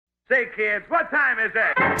Say, kids, what time is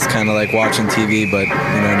it? It's kind of like watching TV, but,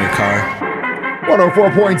 in your car.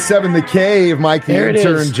 104.7 The Cave. Mike the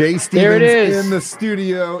intern, Jay Stevens in the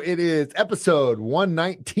studio. It is episode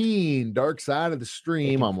 119, Dark Side of the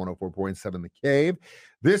Stream on 104.7 The Cave.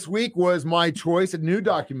 This week was my choice, a new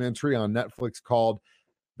documentary on Netflix called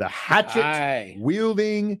The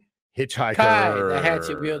Hatchet-Wielding Hitchhiker. Kai, the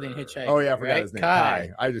hatchet-wielding hitchhiker. Oh, yeah, I forgot his name.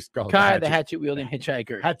 Kai. I just called Kai, the hatchet-wielding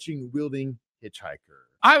hitchhiker. Hatchet-wielding hitchhiker.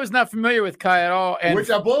 I was not familiar with Kai at all. Which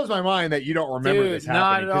blows my mind that you don't remember this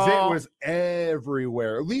happening, because it was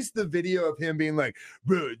everywhere. At least the video of him being like,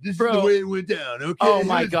 bro, this is the way it went down. Okay. Oh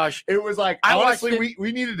my gosh. It was like, honestly,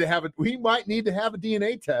 we needed to have we might need to have a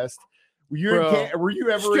DNA test. Were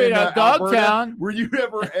you ever straight in out Alberta? Dogtown? Were you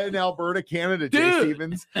ever in Alberta, Canada, Jay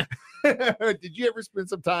Stevens? Did you ever spend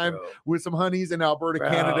some time with some honeys in Alberta,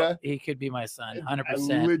 Canada? He could be my son,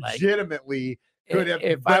 100%. Legitimately. Could have,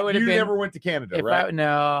 if but I would have been, never went to Canada, right?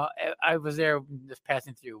 I was there just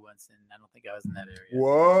passing through once, and I don't think I was in that area.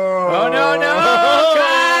 Whoa! Oh no,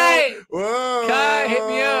 Kai! Whoa! Kai, hit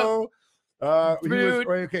me up. Dude,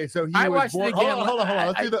 okay, so he was born. Hold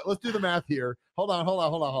on. Let's do the math here. Hold on.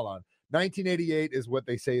 1988 is what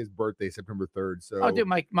they say his birthday, September 3rd. So, dude,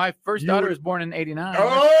 my first daughter was born in '89.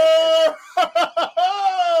 Oh!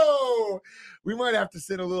 We might have to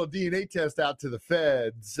send a little DNA test out to the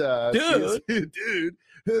feds, dude,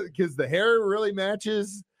 because the hair really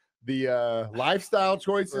matches. The lifestyle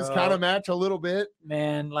choices kind of match a little bit.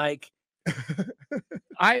 Man, like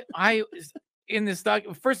I in this doc.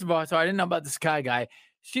 First of all, so I didn't know about this guy.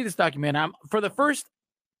 See this documentary. For the first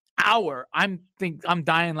hour, I'm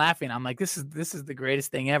dying laughing. I'm like, this is the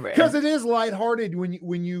greatest thing ever, because it is lighthearted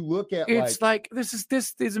when you look at it's like this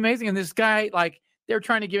is amazing. And this guy, like, they're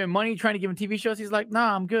trying to give him money, trying to give him TV shows. He's like,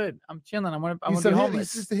 nah, I'm good. I'm chilling. I'm gonna be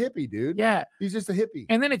homeless. He's just a hippie, dude. Yeah. He's just a hippie.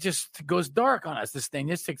 And then it just goes dark on us. This thing,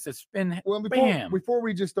 this takes a spin. Well, before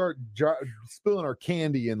we just start spilling our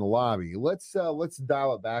candy in the lobby, let's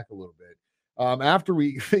dial it back a little bit. After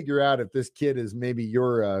we figure out if this kid is maybe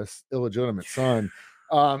your illegitimate son,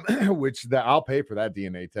 which I'll pay for that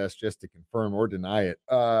DNA test just to confirm or deny it.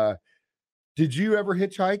 Did you ever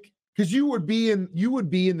hitchhike? Because you would be in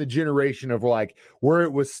the generation of like where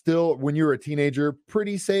it was still, when you were a teenager,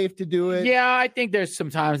 pretty safe to do it. Yeah, I think there's some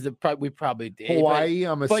times that we probably did. Hawaii,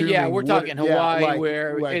 I'm assuming. But yeah, we're talking Hawaii,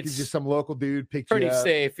 where it's just some local dude picked you up. Pretty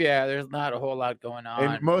safe. Yeah, there's not a whole lot going on.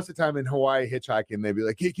 And most of the time in Hawaii hitchhiking, they'd be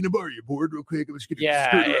like, "Hey, can I borrow your board real quick? Let's get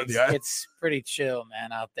it's pretty chill,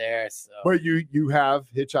 man, out there." So. But you have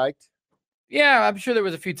hitchhiked? Yeah, I'm sure there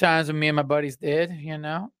was a few times when me and my buddies did.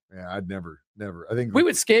 Yeah, I'd never. I think we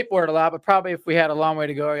would skateboard a lot, but probably if we had a long way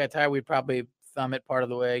to go or got tired, we'd probably thumb it part of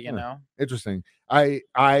the way, you know. Interesting.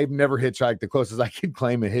 I've never hitchhiked. The closest I could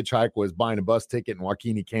claim a hitchhike was buying a bus ticket in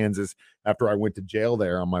Waukene, Kansas, after I went to jail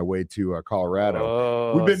there on my way to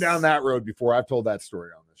Colorado. We've been down that road before. I've told that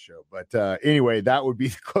story on this show. But anyway, that would be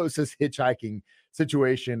the closest hitchhiking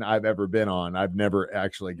situation I've ever been on. I've never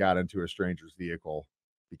actually got into a stranger's vehicle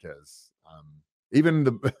because even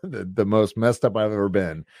the most messed up I've ever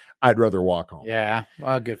been, I'd rather walk home. Yeah,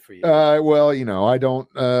 well, good for you. Well, I don't.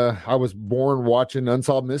 I was born watching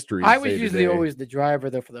Unsolved Mysteries. I was usually always the driver,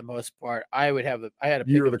 though, for the most part. I had a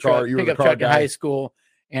pickup truck in high school,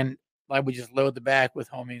 and I would just load the back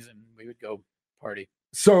with homies, and we would go party.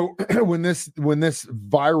 So when this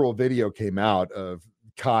viral video came out of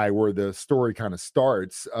Kai, where the story kind of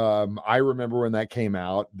starts, I remember when that came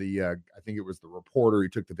out, I think it was the reporter who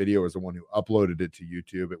took the video was the one who uploaded it to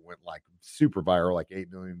YouTube. It went like super viral, like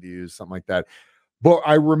 8 million views, something like that. But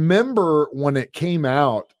I remember when it came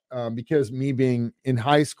out, because me being in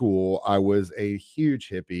high school, I was a huge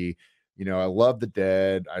hippie. I loved the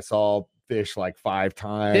Dead. I saw Fish like 5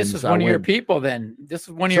 times. This is one of your people then. This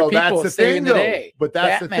is one of your people. That's the thing, though. But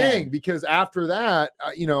that's Batman. The thing, because after that,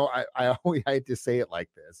 I always hate to say it like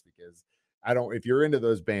this, because if you're into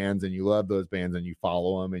those bands and you love those bands and you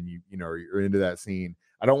follow them and you're into that scene,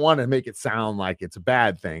 I don't want to make it sound like it's a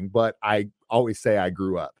bad thing, but I always say I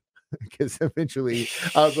grew up, because eventually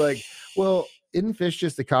I was like, well, isn't Fish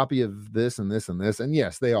just a copy of this and this and this? And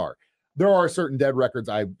yes, they are. There are certain Dead records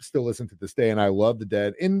I still listen to this day, and I love the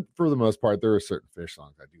Dead. And for the most part, there are certain Fish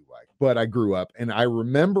songs I do like. But I grew up, and I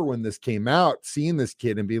remember when this came out, seeing this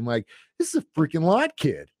kid and being like, this is a freaking lot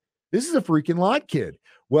kid. This is a freaking lot kid.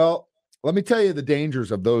 Well, let me tell you the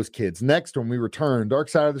dangers of those kids. Next, when we return, Dark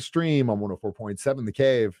Side of the Stream on 104.7 The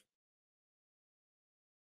Cave.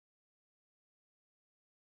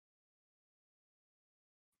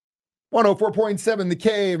 104.7 The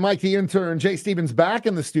Cave. Mike the intern, Jay Stevens back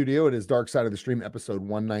in the studio. It is Dark Side of the Stream, episode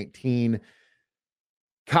 119.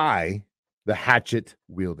 Kai, the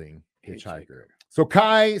hatchet-wielding hitchhiker. So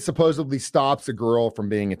Kai supposedly stops a girl from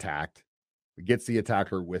being attacked. He gets the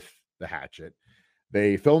attacker with the hatchet.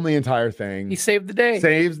 They film the entire thing. He saved the day.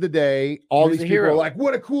 Saves the day. All He's these a people hero. are like,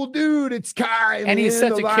 what a cool dude. It's Kai. And he's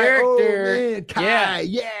such a character. Oh, man, Kai.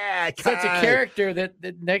 Yeah. Kai. Such a character that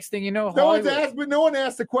the next thing you know, No one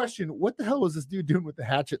asked the question, what the hell was this dude doing with the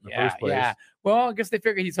hatchet in the first place? Yeah. Well, I guess they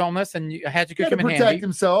figure he's homeless and a hatchet could He had come to in protect handy.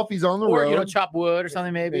 himself. He's on the road. Or, chop wood or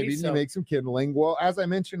something maybe. He makes some kindling. Well, as I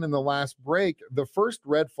mentioned in the last break, the first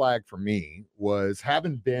red flag for me was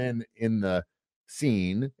having been in the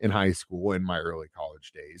scene in high school in my early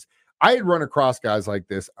college days. I had run across guys like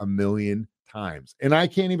this a million times, and I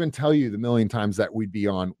can't even tell you the million times that we'd be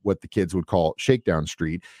on what the kids would call Shakedown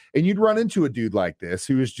Street, and you'd run into a dude like this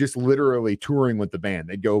who is just literally touring with the band.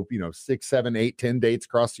 They'd go, 6, 7, 8, 10 dates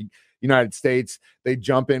across the United States. They'd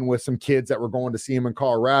jump in with some kids that were going to see him in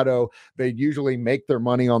Colorado. They'd usually make their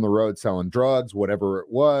money on the road selling drugs, whatever it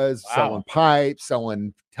was, selling pipes,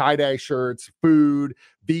 selling tie-dye shirts, food,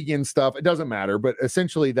 vegan stuff. It doesn't matter. But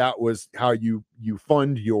essentially that was how you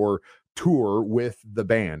fund your tour with the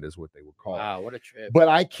band, is what they would call it. Wow, what a trip. But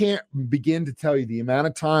I can't begin to tell you the amount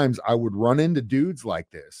of times I would run into dudes like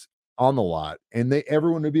this on the lot, and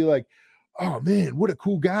everyone would be like, oh man, what a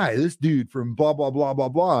cool guy, this dude from blah blah blah blah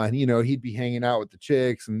blah. And he'd be hanging out with the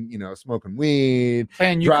chicks and smoking weed,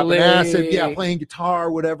 playing dropping ukulele. acid, playing guitar,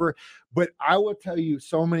 whatever. But I will tell you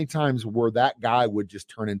so many times where that guy would just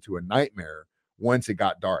turn into a nightmare once it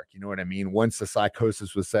got dark. You know what I mean? Once the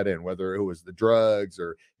psychosis was set in, whether it was the drugs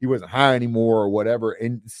or he wasn't high anymore or whatever.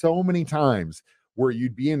 And so many times where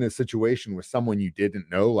you'd be in a situation with someone you didn't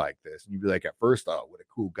know like this, and you'd be like, at first, oh, what a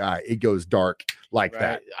cool guy. It goes dark like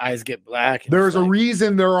that. Eyes get black. There's a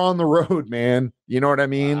reason they're on the road, man. You know what I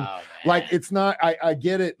mean? Wow, like, it's not, I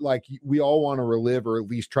get it. Like, we all want to relive or at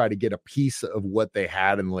least try to get a piece of what they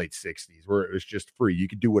had in the late 60s where it was just free. You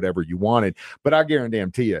could do whatever you wanted. But I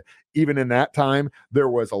guarantee you, even in that time, there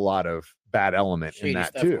was a lot of bad element Shady in that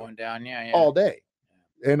stuff too. going down. Yeah. All day.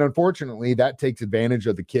 And unfortunately, that takes advantage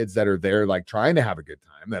of the kids that are there, like trying to have a good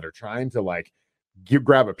time, that are trying to like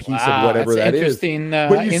grab a piece of whatever that is.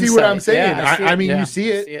 But you see what I'm saying? I mean, you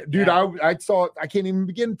see it, dude. I saw it. I can't even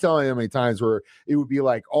begin to tell you how many times where it would be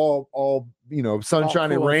like all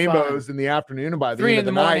sunshine and rainbows in the afternoon, and by the 3 end in of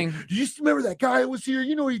the the morning. night, do you remember that guy that was here?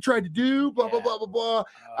 What he tried to do? Blah blah blah blah blah.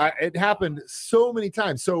 It happened so many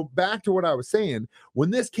times. So back to what I was saying,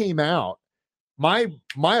 when this came out, my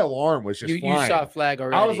alarm was just flying. You saw a flag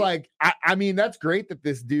already. I was like, I mean, that's great that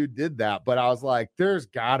this dude did that, but I was like, there's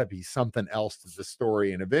got to be something else to the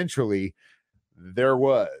story. And eventually there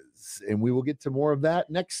was. And we will get to more of that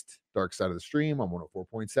next. Dark Side of the Stream on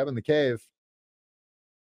 104.7 The Cave.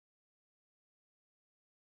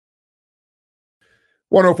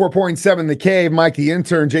 104.7 The Cave. Mike the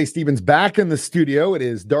intern, Jay Stevens back in the studio. It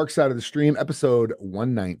is Dark Side of the Stream, episode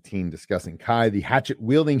 119, discussing Kai, the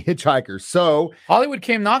hatchet-wielding hitchhiker. So Hollywood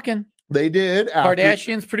came knocking. They did.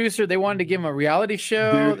 Kardashian's producer, they wanted to give him a reality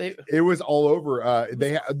show. Dude, it was all over.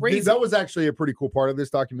 That was actually a pretty cool part of this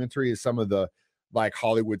documentary, is some of the like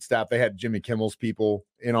Hollywood staff. They had Jimmy Kimmel's people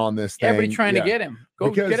in on this thing. Everybody trying to get him. Go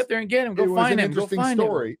get up there and get him. Go find him. Go find him.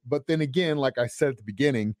 Story. But then again, like I said at the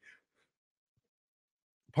beginning,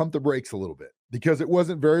 pump the brakes a little bit, because it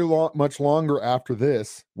wasn't much longer after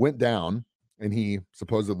this went down and he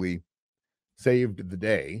supposedly saved the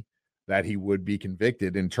day that he would be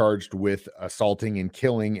convicted and charged with assaulting and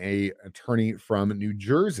killing a attorney from New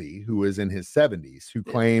Jersey who was in his 70s, who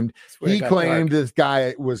claimed this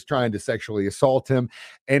guy was trying to sexually assault him,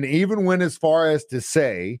 and even went as far as to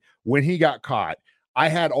say, when he got caught, I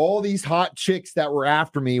had all these hot chicks that were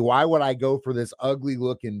after me. Why would I go for this ugly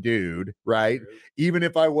looking dude? Right. Even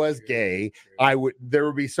if I was gay, there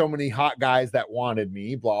would be so many hot guys that wanted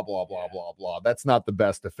me, blah, blah, blah, blah, blah. That's not the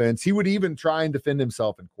best defense. He would even try and defend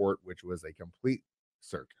himself in court, which was a complete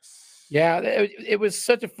circus. Yeah. It was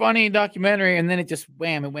such a funny documentary. And then it just,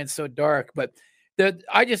 wham, it went so dark. But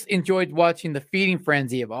I just enjoyed watching the feeding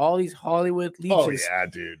frenzy of all these Hollywood leeches. Oh yeah,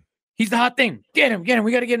 dude. He's the hot thing. Get him.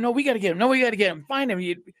 We got to get him. No, we got to get him. No, we got to get him. Find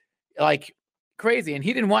him. Like crazy. And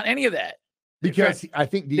he didn't want any of that. Because I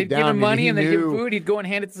think deep down, give him money and then give him food. He'd go and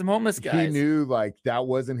hand it to some homeless guys. He knew like that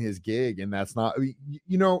wasn't his gig. And that's not,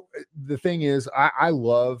 the thing is, I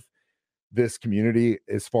love this community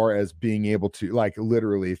as far as being able to, like,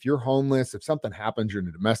 literally, if you're homeless, if something happens, you're in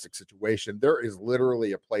a domestic situation, there is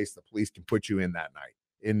literally a place the police can put you in that night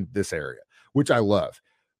in this area, which I love.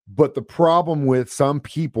 But the problem with some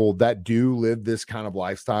people that do live this kind of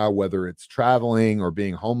lifestyle, whether it's traveling or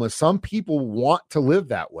being homeless, some people want to live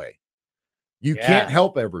that way. You can't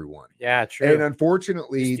help everyone. Yeah, true. And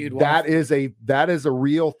unfortunately, that is a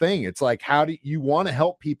real thing. It's like, how do you want to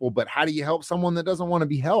help people, but how do you help someone that doesn't want to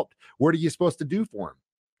be helped? What are you supposed to do for them?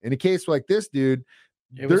 In a case like this, dude,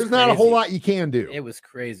 there's not a whole lot you can do. It was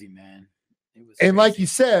crazy, man. And like you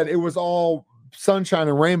said, it was all sunshine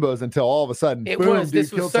and rainbows until all of a sudden,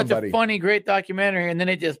 this was such a funny, great documentary, and then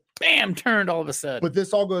it just bam turned all of a sudden. But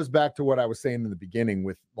this all goes back to what I was saying in the beginning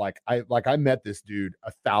with I met this dude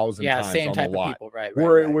 1,000 times same on type the lot, of people, right?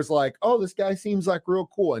 Where it was like, oh, this guy seems like real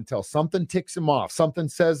cool until something ticks him off. Someone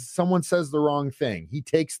says the wrong thing. He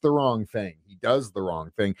takes the wrong thing. He does the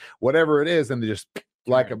wrong thing, whatever it is, and they just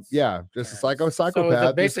just a psychopath.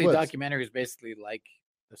 So basically, documentary is basically like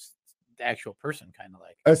the actual person, kind of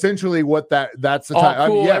like essentially what that's the all time.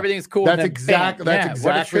 cool, everything's cool. That's exactly it.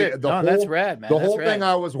 That's rad, man. The whole thing,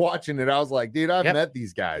 I was watching it, I was like, dude, I've met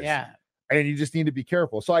these guys. Yeah. And you just need to be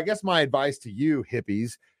careful. So I guess my advice to you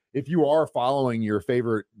hippies, if you are following your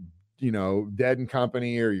favorite, Dead and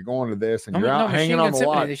Company, or you're going to this and you're out hanging on the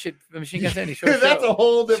lot, Machine Gun Symphony. That's a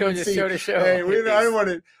whole different show. Hey,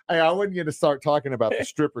 I wouldn't get to start talking about the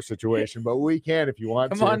stripper situation, but we can if you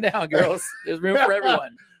want to. Come on down, girls. There's room for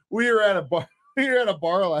everyone. We were at a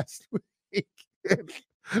bar last week.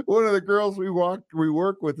 One of the girls we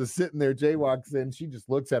work with is sitting there. Jay walks in. She just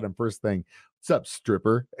looks at him first thing. What's up,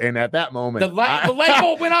 stripper? And at that moment, the light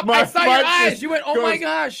bulb went up. I saw your eyes. You went, oh my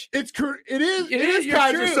gosh. It is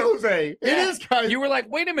Kaiser Soze. It is Kaiser. You were like,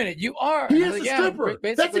 wait a minute. You are. He is a stripper.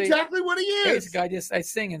 That's exactly what he is. Basically, I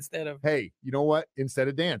sing instead of. Hey, you know what? Instead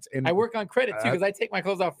of dance. And I work on credit too, because I take my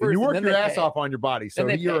clothes off first. You work your ass off on your body. So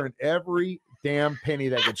you earn every damn penny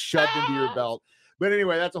that gets shoved into your belt. But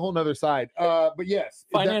anyway, that's a whole nother side. But yes,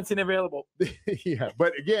 financing available. Yeah,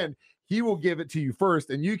 but again, he will give it to you first,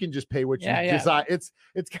 and you can just pay what you decide. It's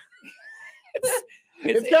kind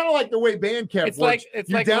of like the way Bandcamp works.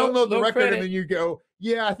 You download the record credit, and then you go,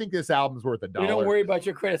 yeah, I think this album's worth $1. You don't worry about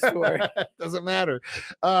your credit score. Doesn't matter.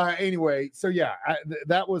 Anyway, so yeah,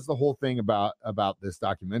 that was the whole thing about this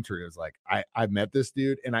documentary. It was like, I met this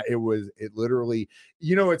dude, and it literally,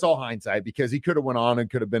 it's all hindsight, because he could have went on and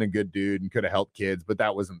could have been a good dude and could have helped kids, but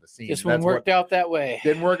that wasn't the scene. This one worked out that way.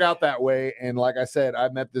 Didn't work out that way. And like I said,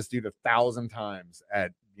 I've met this dude 1,000 times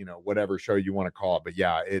at whatever show you want to call it. But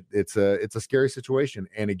yeah, it's a scary situation.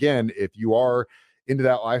 And again, if you are into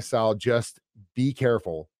that lifestyle, just be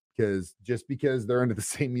careful, because just because they're into the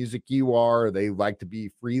same music you are, they like to be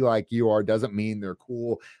free like you are, doesn't mean they're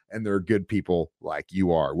cool and they're good people like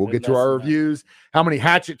you are. We'll get to our reviews, how many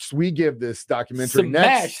hatchets we give this documentary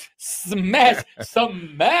next. Smash.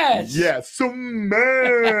 Yeah,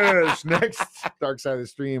 smash. Next, Dark Side of the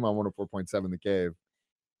Stream on 104.7 The Cave.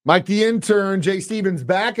 Mike the Intern, Jay Stevens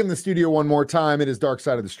back in the studio one more time. It is Dark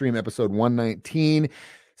Side of the Stream, episode 119.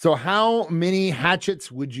 So how many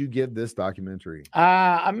hatchets would you give this documentary?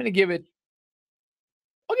 I'll give it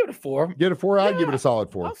a 4. Give it a 4? I'd give it a solid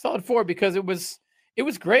 4. A solid 4, because it was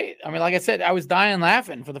great. I mean, like I said, I was dying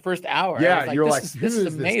laughing for the first hour. Yeah, you're like, this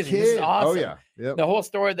is amazing. This is awesome. Oh yeah. Yep. The whole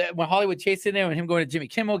story that when Hollywood chased him and him going to Jimmy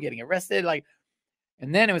Kimmel, getting arrested,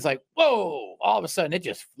 and then it was like, whoa, all of a sudden it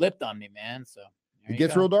just flipped on me, man. So it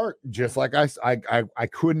gets real dark, just like I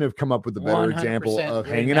couldn't have come up with a better example of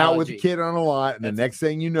hanging out with a kid on a lot, and the next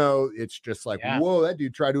thing you know, it's just like, whoa, that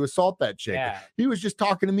dude tried to assault that chick. Yeah. He was just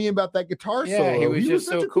talking to me about that guitar solo. He was just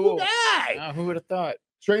such so a cool guy. Who would have thought?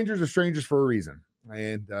 Strangers are strangers for a reason,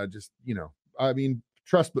 and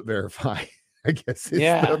trust but verify. I guess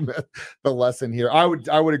it's the lesson here. I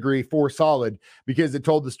would agree 4 solid, because it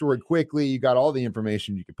told the story quickly. You got all the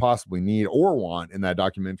information you could possibly need or want in that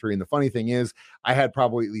documentary. And the funny thing is, I had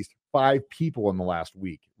probably at least 5 people in the last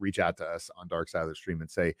week reach out to us on Dark Side of the Stream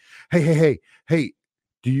and say, hey,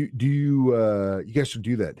 do you guys should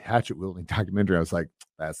do that Hatchet wielding documentary. I was like,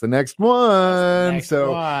 that's the next one.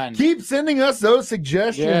 Keep sending us those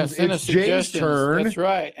suggestions. It's Jay's turn. That's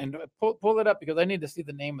right. And pull it up, because I need to see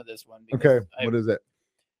the name of this one. Okay. What is it?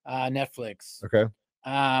 Netflix. Okay.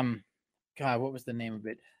 God, what was the name of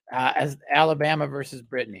it? As Alabama versus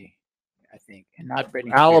Brittany, I think, and not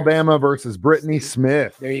Brittany. Alabama versus Brittany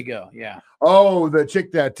Smith. There you go. Yeah. Oh, the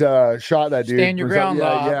chick that shot that dude. Stand your ground.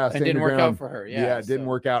 And didn't work out for her. Yeah, it didn't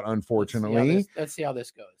work out, unfortunately. Let's see how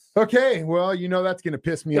this goes. Okay, well, that's going to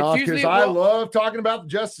piss me off, because I love talking about the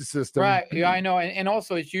justice system. Right. Yeah, I know. And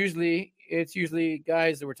also, it's usually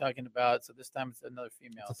guys that we're talking about. So this time it's another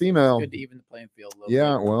female. It's a female. It's good to even the playing field a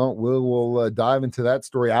little bit. Well, we'll dive into that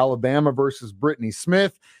story. Alabama versus Brittany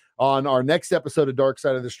Smith on our next episode of Dark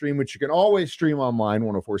Side of the Stream, which you can always stream online,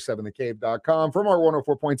 1047thecave.com, from our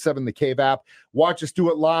 104.7 The Cave app. Watch us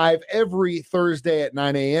do it live every Thursday at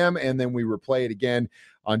 9 a.m., and then we replay it again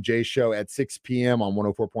on Jay's show at 6 p.m. on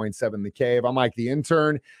 104.7 The Cave. I'm Mike the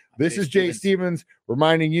Intern. This is Jay Stevens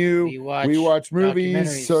reminding you we watch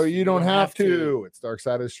movies so you don't have to. It's Dark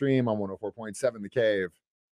Side of the Stream on 104.7 The Cave.